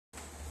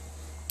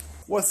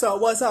What's up?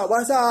 What's up?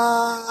 What's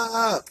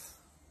up?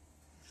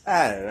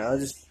 I don't know. I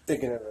was just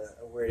thinking of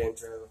a weird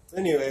intro.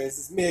 Anyways,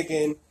 it's me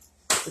again.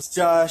 It's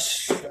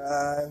Josh.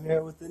 I'm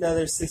here with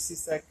another 60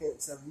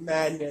 seconds of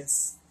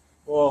madness.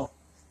 Well,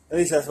 at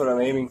least that's what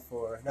I'm aiming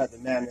for. Not the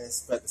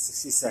madness, but the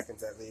 60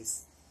 seconds at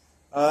least.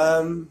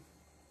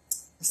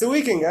 It's the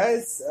weekend,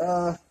 guys.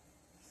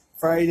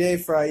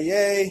 Friday.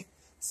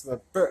 My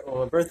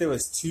birthday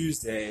was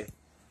Tuesday,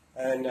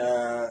 and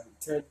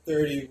turned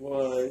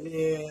 31.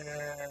 Yeah,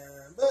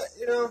 but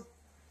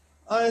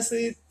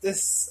honestly,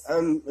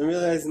 I'm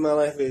realizing my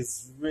life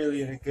is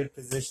really in a good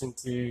position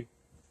to,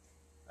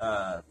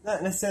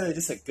 not necessarily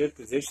just a good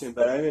position,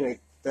 but I'm in a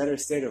better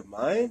state of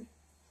mind,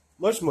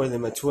 much more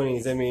than my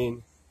 20s. I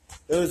mean,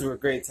 those were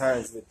great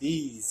times, but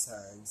these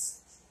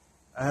times,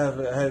 I have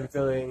a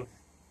feeling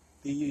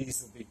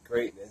these will be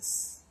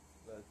greatness.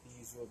 But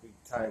these will be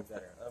times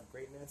that are of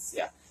greatness.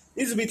 Yeah,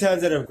 these will be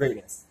times that are of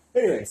greatness.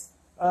 Anyways,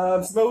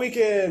 so my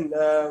weekend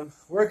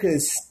work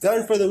is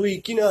done for the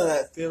week. You know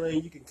that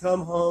feeling. You can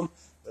come home,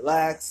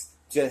 relax,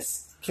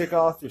 just kick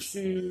off your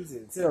shoes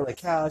and sit on the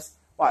couch,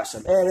 watch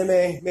some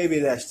anime. Maybe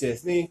that's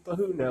just me, but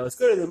who knows?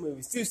 Go to the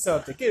movies, do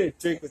something, get a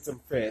drink with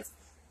some friends.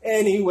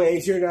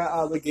 Anyways, you're not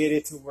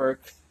obligated to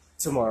work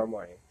tomorrow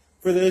morning.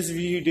 For those of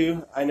you who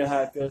do, I know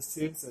how it feels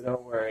too, so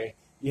don't worry.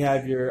 You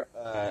have your,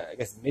 I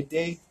guess,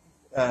 midday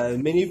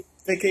mini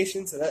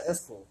vacation, so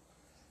that's cool.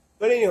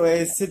 But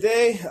anyways,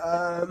 today,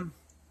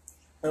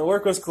 my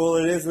work was cool.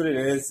 It is what it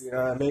is.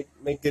 I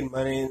make good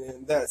money,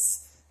 and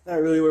that's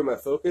not really where my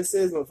focus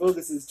is. My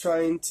focus is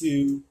trying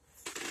to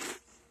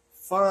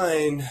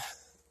find,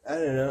 I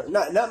don't know,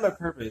 not my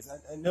purpose.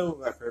 I know what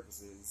my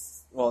purpose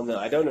is. Well, no,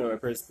 I don't know what my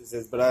purpose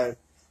is, but I'm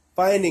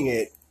finding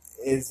it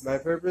is my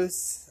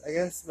purpose, I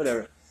guess.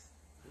 Whatever.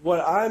 What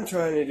I'm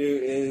trying to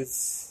do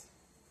is,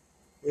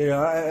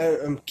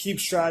 I'm keep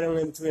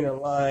straddling between a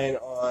line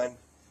on,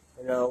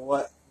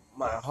 what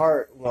my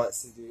heart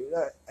wants to do.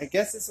 I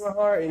guess it's my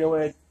heart.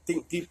 When I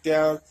think deep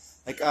down,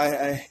 like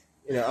I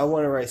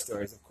want to write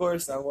stories. Of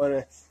course, I want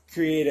to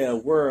create a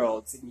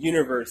worlds and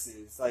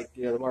universes, like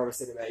the Marvel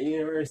Cinematic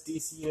Universe,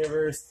 DC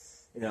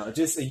Universe.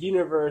 Just a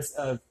universe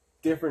of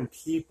different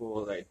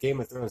people. Like Game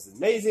of Thrones is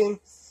amazing.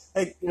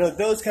 Like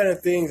those kind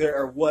of things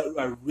are what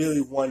I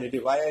really want to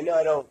do. I know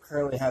I don't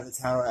currently have the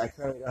talent. I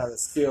currently don't have the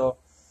skill,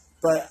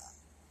 but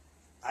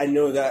I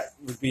know that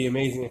would be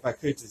amazing if I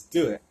could just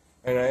do it.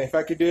 And if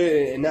I could do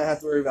it and not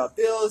have to worry about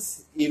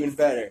bills, even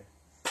better.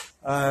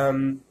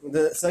 So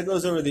that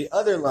goes over the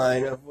other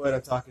line of what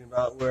I'm talking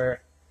about,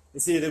 where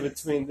it's either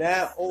between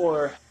that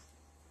or,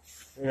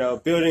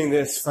 building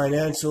this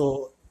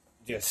financial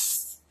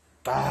just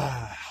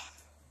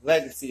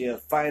legacy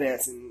of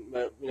financing,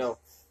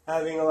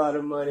 having a lot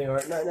of money,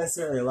 or not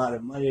necessarily a lot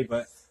of money,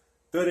 but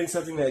building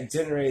something that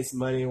generates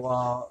money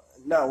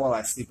not while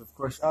I sleep, of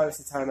course.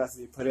 Obviously, time has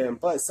to be put in,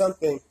 but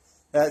something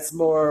that's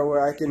more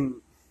where I can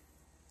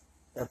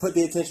put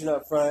the attention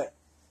up front.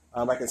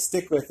 I can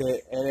stick with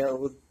it, and it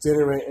will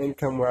generate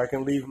income where I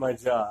can leave my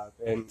job.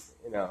 And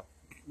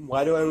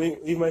why do I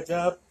leave my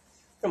job?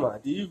 Come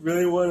on, do you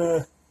really want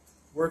to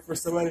work for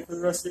somebody for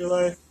the rest of your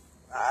life?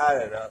 I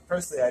don't know.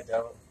 Personally, I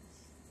don't.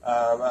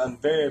 I'm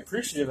very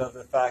appreciative of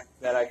the fact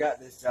that I got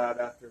this job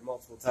after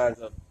multiple times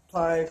of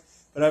applying,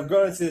 but I've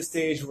grown to the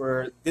stage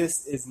where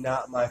this is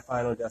not my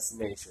final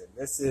destination.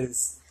 This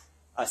is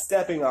a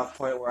stepping off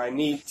point where I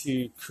need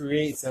to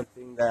create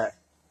something that,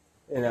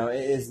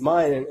 is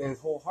mine and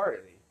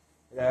wholeheartedly.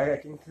 I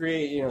can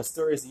create,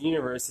 stories and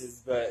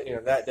universes, but,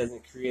 that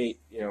doesn't create,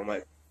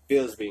 my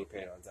bills being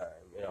paid on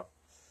time.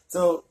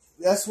 So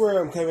that's where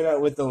I'm coming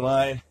out with the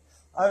line.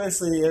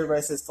 Obviously,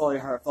 everybody says follow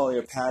your heart, follow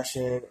your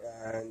passion,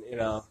 and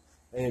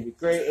it'd be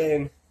great.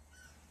 And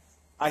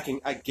I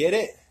get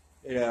it,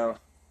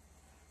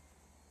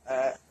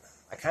 I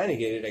kind of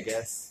get it, I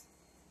guess.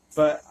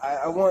 But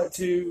I just want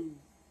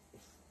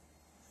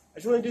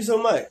to do so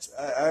much.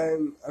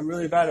 I'm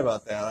really bad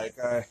about that. Like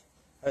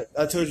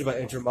I told you about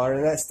Intermodern,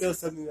 and that's still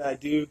something that I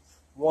do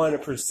want to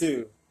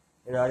pursue.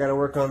 I got to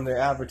work on the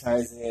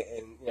advertising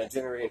and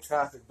generating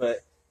traffic,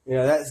 but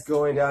that's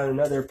going down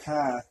another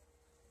path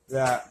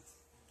that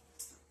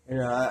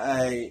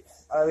I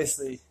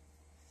obviously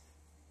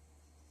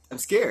I'm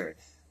scared.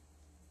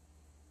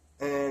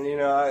 And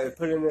I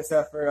put in this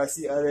effort. I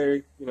see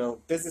other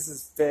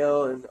businesses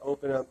fail and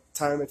open up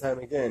time and time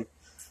again.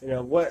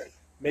 What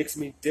makes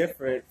me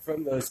different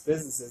from those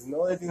businesses? And the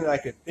only thing that I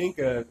could think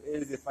of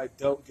is if I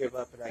don't give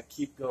up and I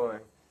keep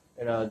going.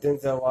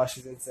 Denzel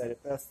Washington said,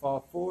 "If best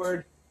fall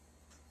forward,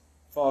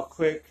 fall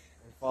quick,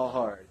 and fall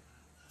hard,"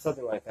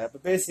 something like that.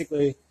 But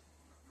basically,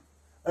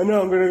 I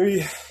know I'm going to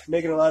be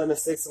making a lot of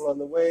mistakes along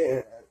the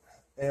way,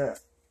 and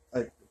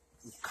I'm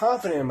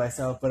confident in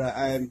myself, but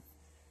I'm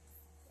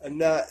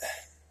not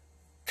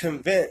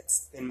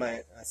convinced in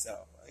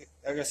myself.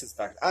 I guess it's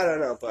fact. I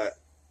don't know, but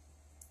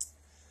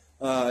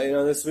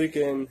this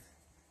weekend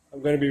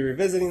I'm going to be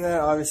revisiting that.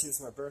 Obviously, it's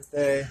my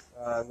birthday.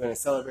 I'm going to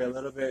celebrate a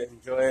little bit,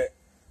 enjoy it.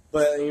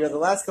 But the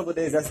last couple of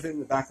days, that's been in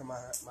the back of my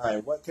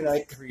mind. What can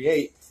I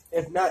create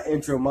if not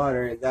intro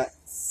modern? That's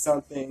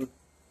something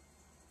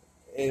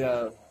you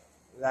know,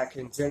 that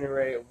can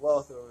generate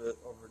wealth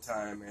over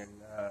time. And,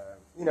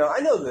 I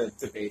know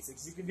the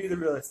basics. You can do the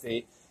real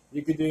estate.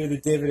 You can do the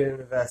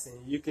dividend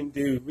investing. You can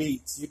do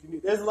REITs.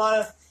 There's a lot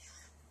of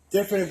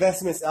different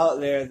investments out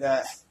there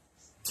that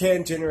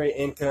can generate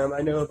income.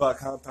 I know about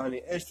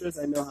compounding interest.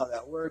 I know how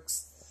that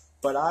works.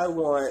 But I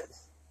want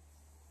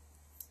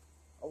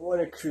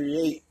to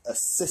create a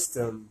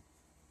system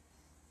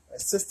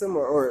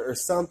or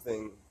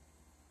something.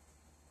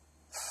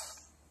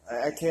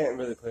 I can't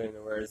really put it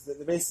into words.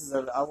 The basis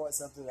of it, I want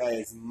something that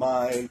is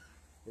mine.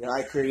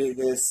 I created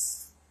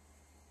this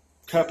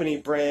company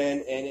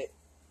brand, and it,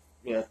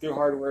 through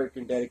hard work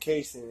and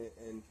dedication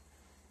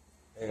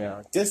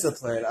and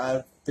discipline,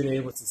 I've been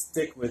able to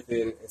stick with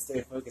it and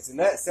stay focused. And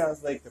that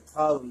sounds like the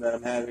problem that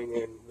I'm having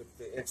with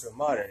the Intro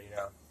Modern.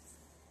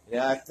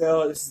 I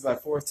feel this is my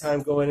fourth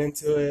time going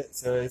into it,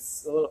 so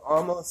it's a little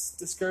almost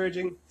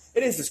discouraging.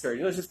 It is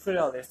discouraging. Let's just put it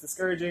out there. It's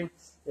discouraging.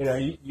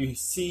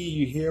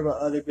 You hear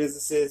about other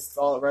businesses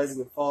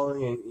rising and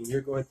falling, and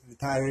you're going through the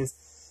timings.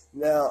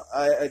 Now,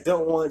 I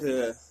don't want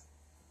to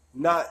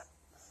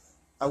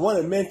I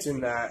want to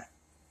mention that,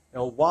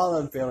 while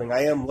I'm failing,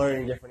 I am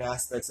learning different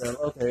aspects of,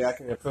 okay, I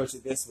can approach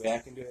it this way, I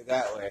can do it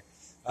that way.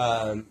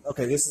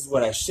 Okay, this is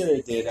what I should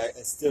have did. I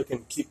still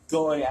can keep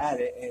going at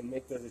it and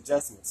make those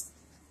adjustments.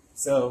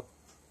 So,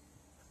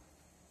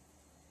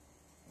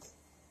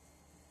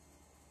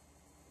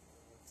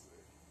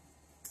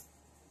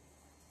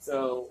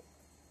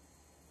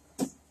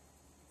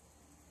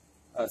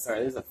 oh,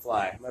 sorry, there's a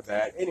fly. My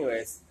bad.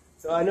 Anyways,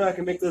 so I know I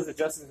can make those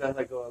adjustments as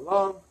I go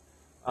along.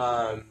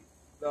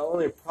 The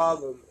only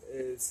problem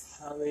is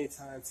how many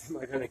times am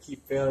I going to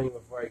keep failing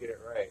before I get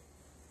it right?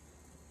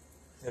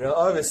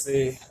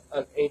 Obviously,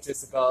 I'm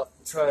anxious about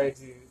trying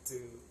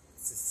to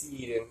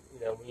succeed. And,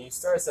 when you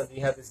start something,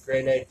 you have this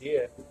great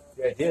idea.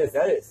 The idea is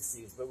that it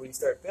succeeds. But when you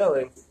start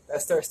failing,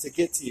 that starts to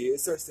get to you. It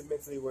starts to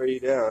mentally wear you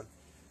down.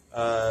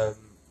 And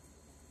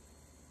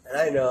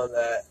I know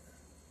that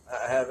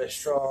I have a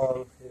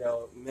strong,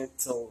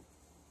 mental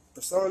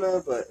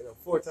persona, but,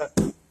 4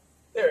 times.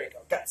 There we go.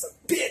 Got some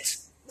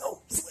bitch.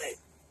 No, swing.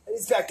 And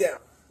he's back down.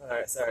 All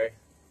right, sorry.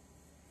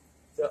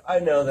 So I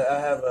know that I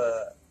have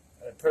a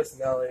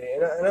personality,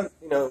 and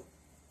I'm,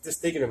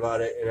 just thinking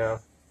about it, I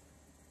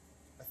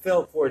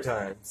failed 4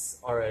 times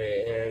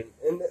already,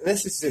 and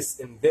this is just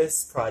in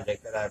this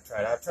project that I've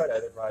tried. I've tried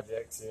other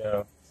projects,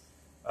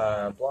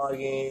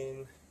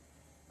 blogging,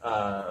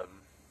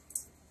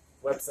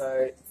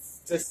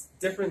 websites, just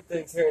different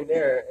things here and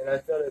there, and I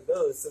failed at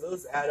those. So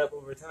those add up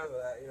over time.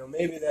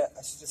 Maybe that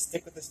I should just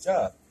stick with this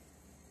job.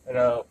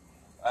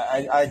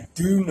 I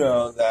do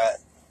know that.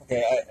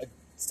 Okay, I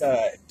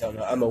don't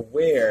know. I'm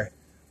aware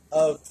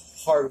of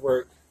hard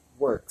work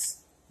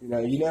works. You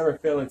never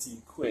fail until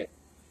you quit.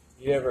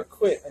 You never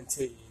quit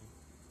until you.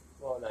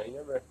 Well, no, you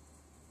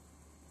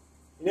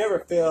never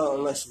fail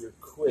unless you're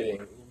quitting.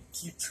 You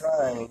keep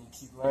trying. You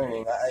keep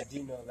learning. I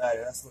do know that,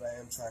 and that's what I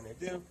am trying to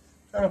do.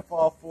 Trying to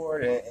fall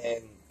forward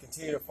and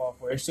continue to fall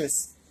forward. It's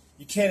just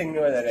you can't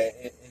ignore that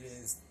it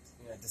is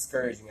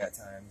discouraging at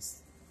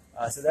times.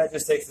 So that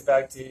just takes it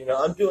back to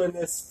I'm doing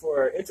this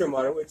for Intro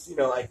Modern, which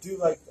I do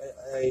like.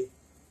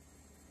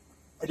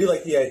 I do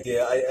like the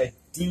idea. I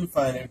do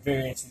find it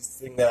very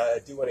interesting that I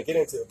do want to get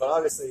into it. But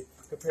obviously,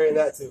 comparing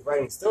that to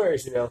writing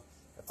stories, if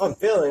I'm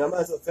failing, I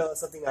might as well fail at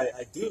something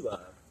I do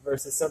love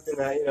versus something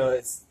that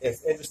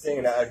it's interesting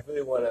and I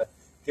really want to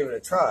give it a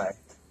try.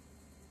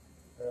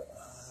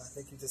 I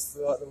think you just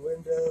flew out the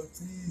window.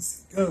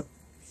 Please go.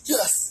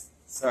 Yes.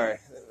 Sorry,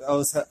 I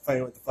was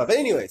fighting with the fly. But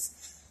anyways,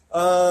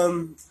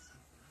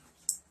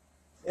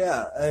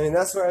 yeah.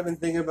 That's what I've been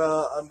thinking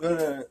about. I'm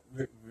gonna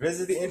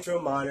revisit the Intro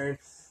Modern.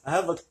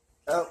 I'm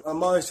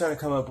always trying to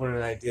come up with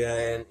an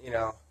idea, and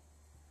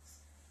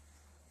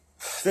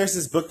there's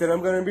this book that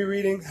I'm going to be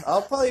reading.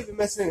 I'll probably be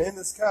mentioning it in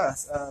this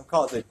class,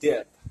 called The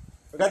Dip.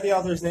 I forgot the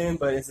author's name,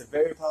 but it's a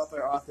very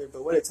popular author.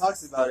 But what it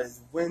talks about is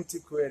when to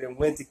quit and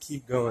when to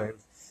keep going.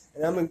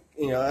 And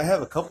I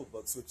have a couple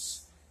books,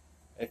 which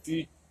if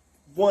you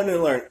want to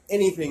learn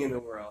anything in the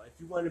world, if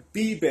you want to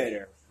be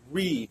better,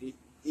 read.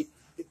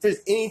 If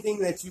there's anything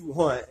that you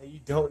want and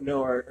you don't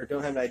know or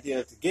don't have an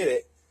idea to get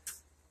it,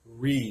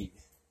 read.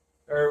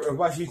 Or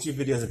watch YouTube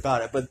videos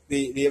about it. But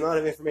the amount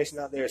of information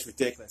out there is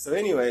ridiculous. So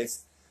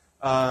anyways,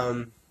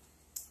 I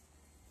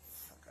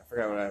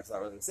forgot what I was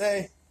going to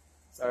say.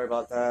 Sorry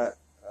about that.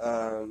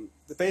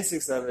 The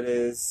basics of it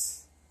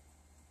is,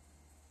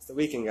 it's the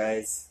weekend,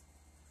 guys.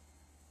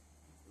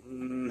 I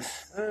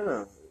don't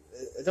know.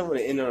 I don't want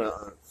to end on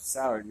a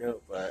sour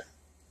note, but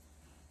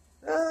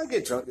I'll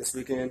get drunk this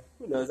weekend.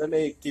 Who knows? I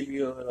may give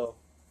you a little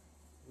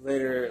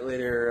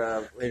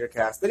later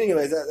cast. But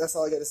anyways, that's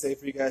all I got to say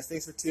for you guys.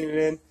 Thanks for tuning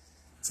in.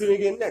 Tune in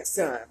again next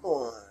time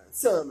on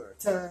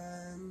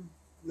Summertime.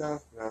 No,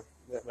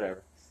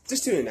 whatever.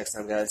 Just tune in next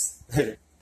time, guys. Later.